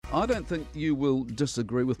I don't think you will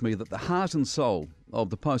disagree with me that the heart and soul of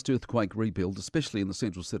the post-earthquake rebuild, especially in the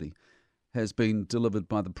central city, has been delivered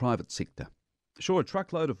by the private sector. Sure, a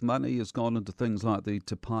truckload of money has gone into things like the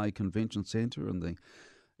Te Pae Convention Centre and the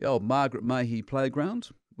old Margaret Mahy Playground,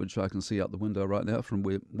 which I can see out the window right now from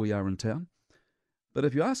where we are in town. But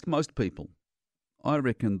if you ask most people, I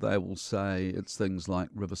reckon they will say it's things like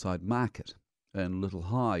Riverside Market and Little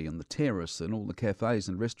High and the Terrace and all the cafes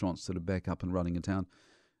and restaurants that are back up and running in town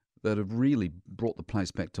that have really brought the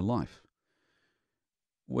place back to life.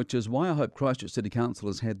 Which is why I hope Christchurch City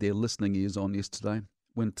councillors had their listening ears on yesterday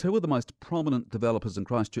when two of the most prominent developers in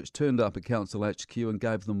Christchurch turned up at Council HQ and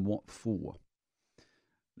gave them what for.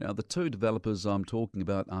 Now, the two developers I'm talking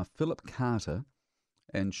about are Philip Carter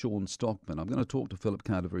and Shaun Stockman. I'm going to talk to Philip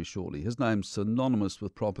Carter very shortly. His name's synonymous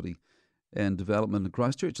with property and development in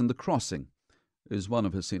Christchurch, and The Crossing is one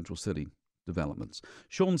of his central city developments.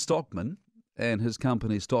 Shaun Stockman and his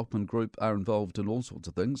company, Stockman Group, are involved in all sorts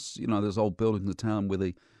of things. You know, there's old buildings in the town where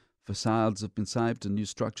the facades have been saved and new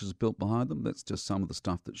structures built behind them. That's just some of the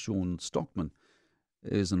stuff that Shaun Stockman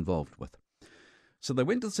is involved with. So they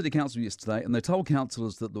went to the City Council yesterday and they told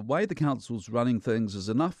councillors that the way the council's running things is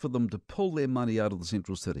enough for them to pull their money out of the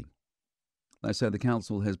central city. They say the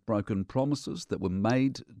council has broken promises that were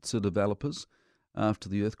made to developers after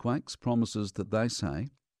the earthquakes, promises that they say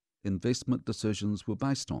investment decisions were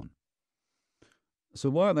based on. So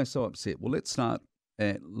why are they so upset? Well, let's start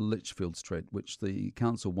at Lichfield Street, which the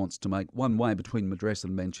council wants to make one way between Madras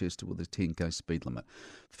and Manchester with a 10k speed limit.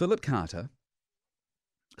 Philip Carter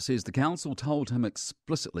says the council told him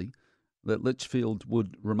explicitly that Lichfield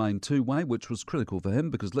would remain two-way, which was critical for him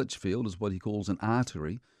because Lichfield is what he calls an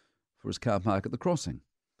artery for his car park at the crossing.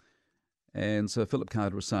 And so Philip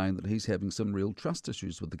Carter is saying that he's having some real trust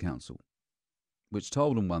issues with the council, which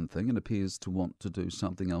told him one thing and appears to want to do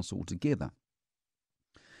something else altogether.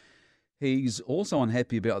 He's also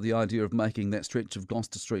unhappy about the idea of making that stretch of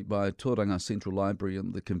Gloucester Street by Turanga Central Library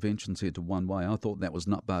and the Convention Centre one way. I thought that was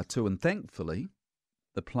nutbar too, and thankfully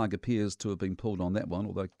the plug appears to have been pulled on that one,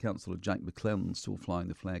 although Councillor Jake McClellan's still flying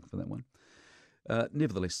the flag for that one.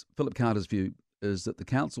 Nevertheless, Philip Carter's view is that the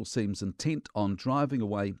council seems intent on driving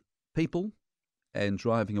away people and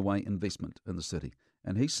driving away investment in the city.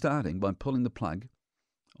 And he's starting by pulling the plug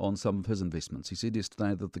on some of his investments. He said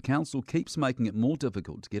yesterday that the council keeps making it more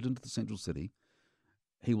difficult to get into the central city.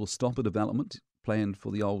 He will stop a development planned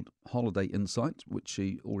for the old Holiday Inn site, which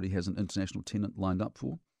he already has an international tenant lined up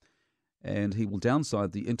for. And he will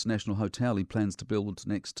downsize the international hotel he plans to build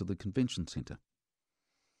next to the convention centre.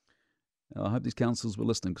 Now, I hope these councillors were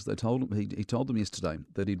listening because they told him, he told them yesterday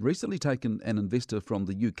that he'd recently taken an investor from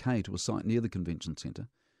the UK to a site near the convention centre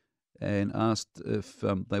and asked if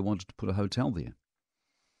they wanted to put a hotel there.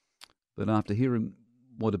 But after hearing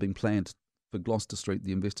what had been planned for Gloucester Street,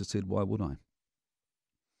 the investor said, why would I?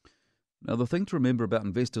 Now, the thing to remember about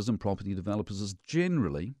investors and property developers is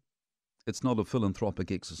generally it's not a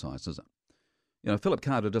philanthropic exercise, is it? You know, Philip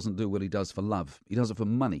Carter doesn't do what he does for love. He does it for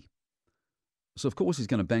money. So, of course, he's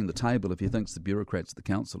going to bang the table if he thinks the bureaucrats at the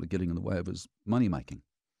council are getting in the way of his money-making.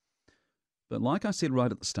 But like I said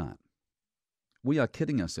right at the start, we are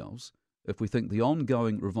kidding ourselves if we think the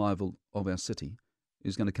ongoing revival of our city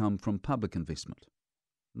is going to come from public investment.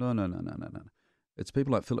 No. It's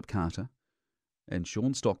people like Philip Carter and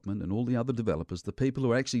Shaun Stockman and all the other developers, the people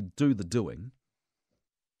who actually do the doing,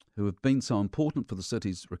 who have been so important for the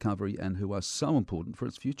city's recovery and who are so important for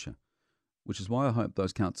its future, which is why I hope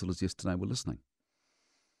those councillors yesterday were listening.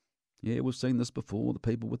 Yeah, we've seen this before, the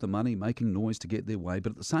people with the money making noise to get their way,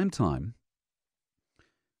 but at the same time,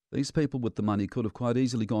 these people with the money could have quite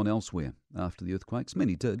easily gone elsewhere after the earthquakes.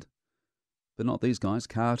 Many did, but not these guys,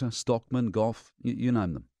 Carter, Stockman, Goff, you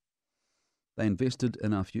name them. They invested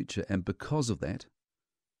in our future, and because of that,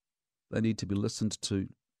 they need to be listened to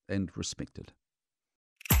and respected.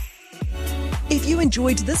 If you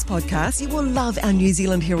enjoyed this podcast, you will love our New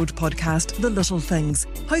Zealand Herald podcast, The Little Things,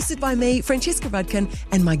 hosted by me, Francesca Rudkin,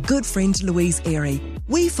 and my good friend Louise Airy.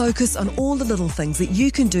 We focus on all the little things that you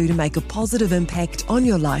can do to make a positive impact on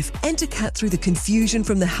your life and to cut through the confusion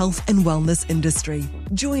from the health and wellness industry.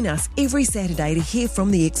 Join us every Saturday to hear from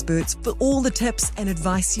the experts for all the tips and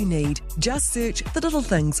advice you need. Just search The Little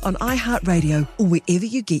Things on iHeartRadio or wherever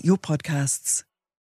you get your podcasts.